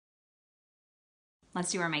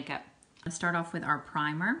Let's do our makeup. Let's start off with our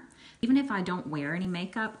primer. Even if I don't wear any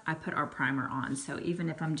makeup, I put our primer on. So even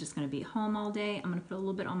if I'm just gonna be home all day, I'm gonna put a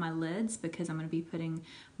little bit on my lids because I'm gonna be putting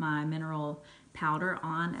my mineral powder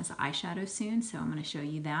on as an eyeshadow soon. So I'm gonna show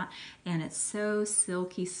you that. And it's so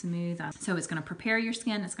silky smooth. So it's gonna prepare your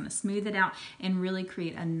skin, it's gonna smooth it out and really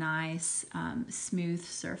create a nice smooth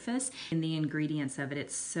surface. And the ingredients of it,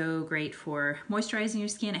 it's so great for moisturizing your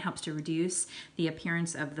skin. It helps to reduce the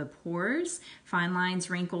appearance of the pores, fine lines,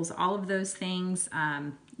 wrinkles, all of those things.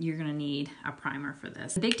 You're gonna need a primer for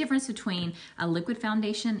this. The big difference between a liquid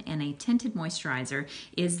foundation and a tinted moisturizer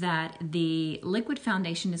is that the liquid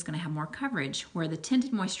foundation is gonna have more coverage, where the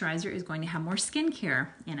tinted moisturizer is going to have more skincare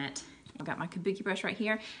in it. I've got my kabuki brush right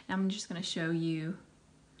here, and I'm just gonna show you,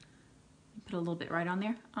 put a little bit right on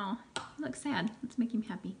there. Oh, he looks sad. Let's make him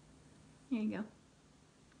happy. There you go.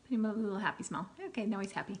 Put him a little happy smile. Okay, now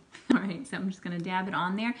he's happy. All right, so I'm just gonna dab it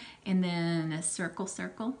on there, and then a circle,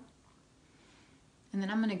 circle. And then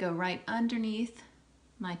I'm gonna go right underneath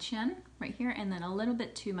my chin, right here, and then a little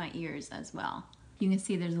bit to my ears as well. You can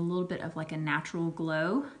see there's a little bit of like a natural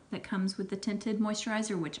glow that comes with the tinted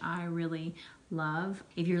moisturizer, which I really love.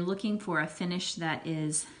 If you're looking for a finish that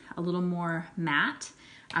is a little more matte,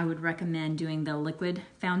 I would recommend doing the liquid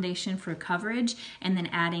foundation for coverage and then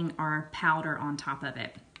adding our powder on top of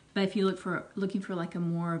it. But if you looking for like a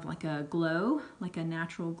more of like a glow, like a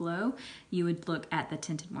natural glow, you would look at the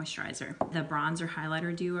tinted moisturizer. The bronzer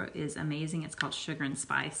highlighter duo is amazing. It's called Sugar and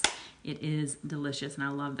Spice. It is delicious and I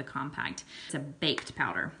love the compact. It's a baked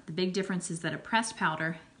powder. The big difference is that a pressed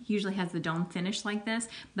powder usually has the dome finish like this,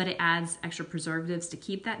 but it adds extra preservatives to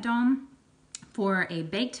keep that dome. For a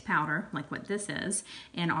baked powder, like what this is,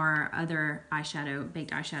 and our other eyeshadow,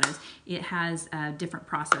 baked eyeshadows, it has a different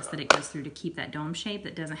process that it goes through to keep that dome shape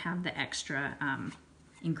that doesn't have the extra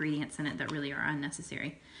ingredients in it that really are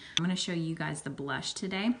unnecessary. I'm gonna show you guys the blush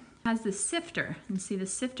today. It has the sifter, and see the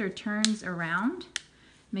sifter turns around,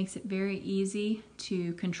 makes it very easy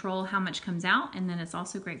to control how much comes out, and then it's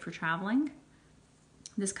also great for traveling.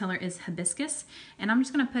 This color is Hibiscus, and I'm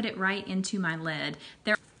just gonna put it right into my lid.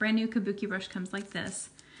 Their brand new kabuki brush comes like this.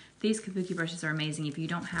 These kabuki brushes are amazing. If you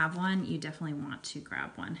don't have one, you definitely want to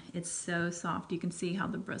grab one. It's so soft. You can see how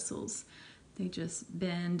the bristles, they just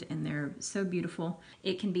bend and they're so beautiful.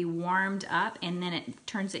 It can be warmed up and then it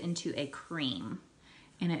turns it into a cream,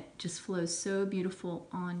 and it just flows so beautiful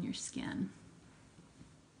on your skin.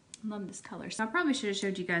 I love this color. So I probably should have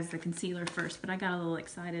showed you guys the concealer first, but I got a little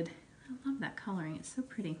excited. I love that coloring, it's so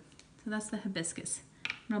pretty. So that's the Hibiscus.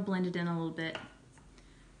 I'm gonna blend it in a little bit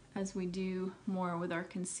as we do more with our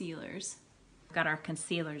concealers. We've got our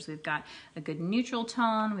concealers, we've got a good neutral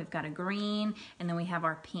tone, we've got a green, and then we have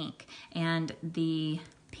our pink. And the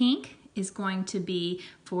pink is going to be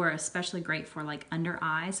especially great for like under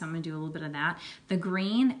eyes, so I'm gonna do a little bit of that. The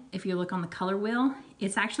green, if you look on the color wheel,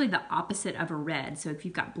 it's actually the opposite of a red. So if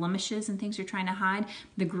you've got blemishes and things you're trying to hide,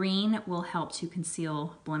 the green will help to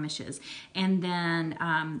conceal blemishes. And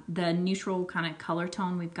then the neutral kind of color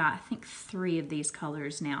tone, we've got I think 3 of these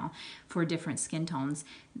colors now for different skin tones.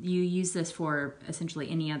 You use this for essentially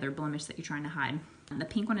any other blemish that you're trying to hide. The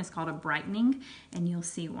pink one is called a brightening, and you'll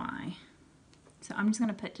see why. So I'm just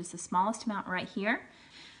gonna put just the smallest amount right here.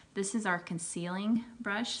 This is our concealing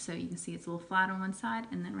brush, so you can see it's a little flat on one side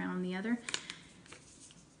and then round on the other.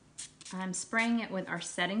 I'm spraying it with our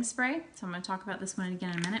setting spray, so I'm gonna talk about this one again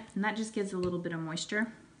in a minute, and that just gives a little bit of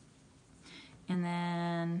moisture. And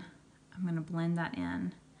then I'm gonna blend that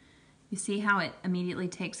in. You see how it immediately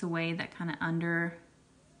takes away that kind of under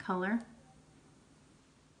color?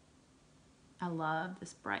 I love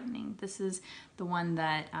this brightening. This is the one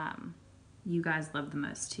that you guys love the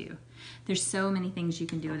most too. There's so many things you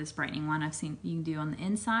can do with this brightening one. I've seen you can do on the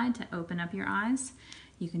inside to open up your eyes.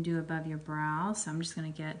 You can do above your brow. So I'm just gonna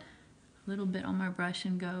get a little bit on my brush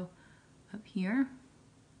and go up here.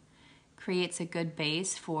 Creates a good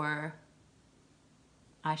base for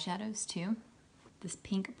eyeshadows too. This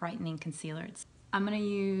pink brightening concealer. I'm gonna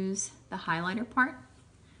use the highlighter part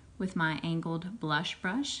with my angled blush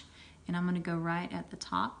brush, and I'm gonna go right at the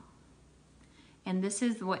top. And this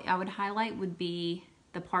is what I would highlight would be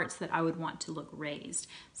the parts that I would want to look raised.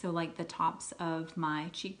 So like the tops of my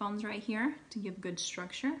cheekbones right here to give good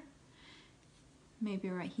structure. Maybe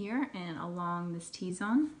right here and along this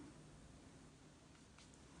T-zone.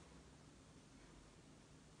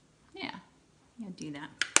 Yeah, do that.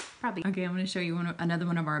 Probably. Okay, I'm gonna show you another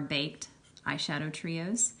one of our baked eyeshadow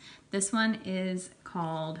trios. This one is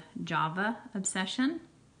called Java Obsession.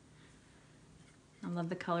 I love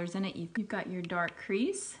the colors in it. You've got your dark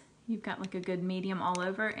crease, you've got like a good medium all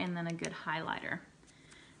over, and then a good highlighter.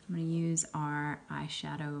 I'm gonna use our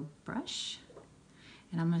eyeshadow brush,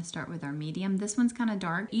 And I'm going to start with our medium. This one's kind of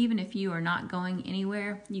dark. Even if you are not going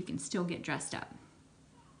anywhere, you can still get dressed up.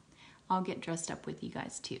 I'll get dressed up with you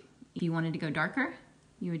guys too. If you wanted to go darker,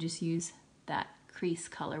 you would just use that crease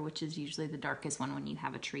color, which is usually the darkest one when you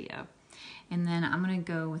have a trio. And then I'm going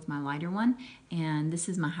to go with my lighter one, and this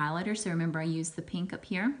is my highlighter, so remember I used the pink up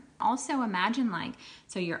here. Also imagine like,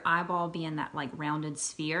 so your eyeball being that like rounded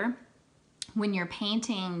sphere. When you're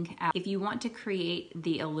painting, if you want to create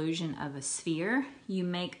the illusion of a sphere, you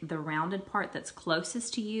make the rounded part that's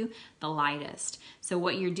closest to you the lightest. So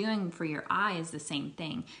what you're doing for your eye is the same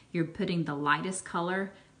thing. You're putting the lightest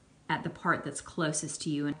color at the part that's closest to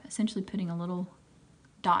you and essentially putting a little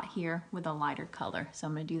dot here with a lighter color. So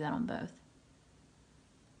I'm going to do that on both.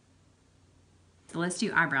 So let's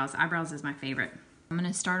do eyebrows. Eyebrows is my favorite. I'm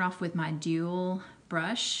going to start off with my dual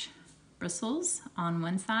brush bristles on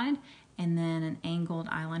one side and then an angled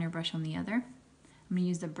eyeliner brush on the other. I'm going to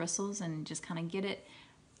use the bristles and just kind of get it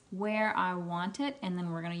where I want it, and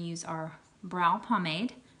then we're going to use our brow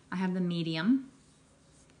pomade. I have the medium.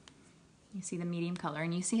 You see the medium color,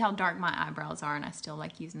 and you see how dark my eyebrows are, and I still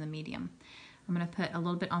like using the medium. I'm going to put a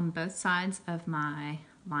little bit on both sides of my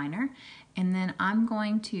liner, and then I'm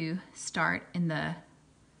going to start in the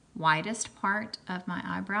widest part of my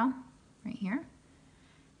eyebrow, right here.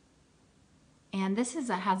 And this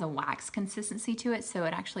has a wax consistency to it, so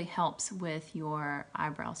it actually helps with your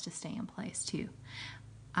eyebrows to stay in place too.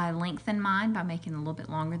 I lengthen mine by making it a little bit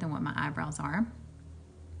longer than what my eyebrows are.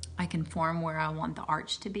 I can form where I want the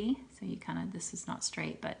arch to be. So you kind of, this is not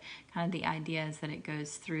straight, but kind of the idea is that it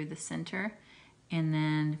goes through the center and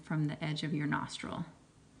then from the edge of your nostril.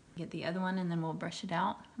 Get the other one and then we'll brush it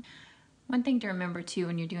out. One thing to remember too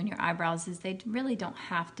when you're doing your eyebrows is they really don't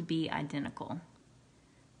have to be identical.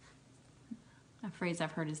 A phrase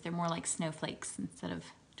I've heard is they're more like snowflakes instead of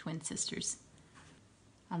twin sisters.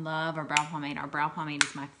 I love our brow pomade. Our brow pomade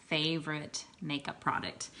is my favorite makeup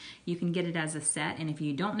product. You can get it as a set, and if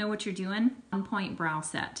you don't know what you're doing, 1 point brow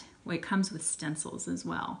set. It comes with stencils as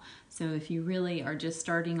well. So if you really are just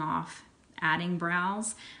starting off adding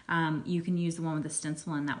brows, you can use the one with the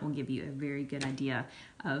stencil, and that will give you a very good idea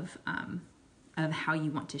of how you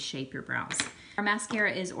want to shape your brows. Our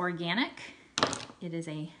mascara is organic. It is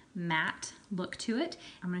a matte look to it.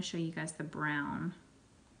 I'm going to show you guys the brown.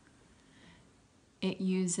 It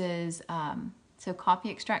uses so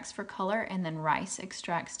coffee extracts for color and then rice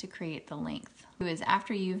extracts to create the length. Is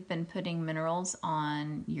after you've been putting minerals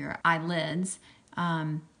on your eyelids,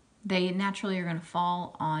 they naturally are going to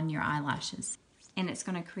fall on your eyelashes, and it's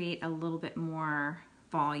going to create a little bit more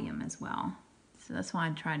volume as well. So that's why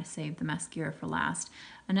I try to save the mascara for last.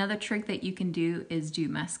 Another trick that you can do is do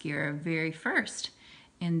mascara very first,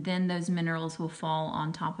 and then those minerals will fall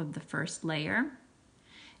on top of the first layer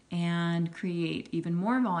and create even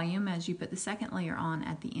more volume as you put the second layer on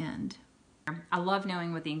at the end. I love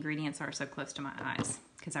knowing what the ingredients are so close to my eyes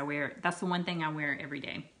because that's the one thing I wear every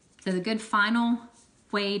day. So the good final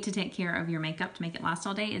way to take care of your makeup to make it last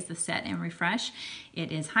all day is the Set and Refresh.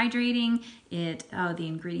 It is hydrating. The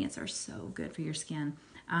ingredients are so good for your skin.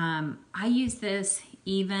 I use this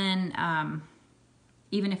even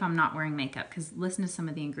if I'm not wearing makeup, because listen to some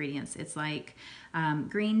of the ingredients. It's like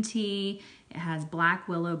green tea, it has black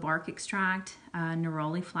willow bark extract,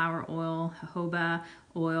 neroli flower oil, jojoba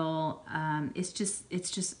oil. It's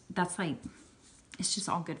just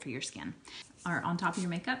all good for your skin. Or on top of your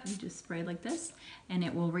makeup, you just spray like this, and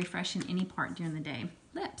it will refresh in any part during the day.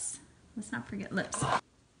 Lips, let's not forget lips.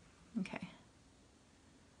 Okay.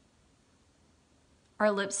 Our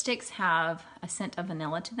lipsticks have a scent of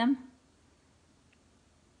vanilla to them.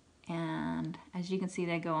 And as you can see,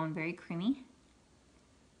 they go on very creamy.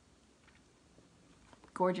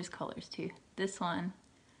 Gorgeous colors too. This one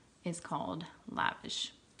is called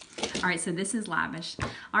Lavish. All right, so this is Lavish.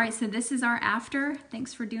 All right, so this is our after.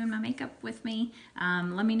 Thanks for doing my makeup with me.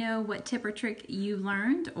 Let me know what tip or trick you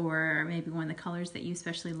learned, or maybe one of the colors that you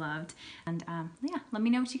especially loved. And yeah, let me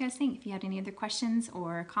know what you guys think. If you have any other questions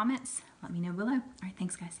or comments, let me know below. All right,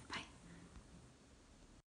 thanks guys, bye.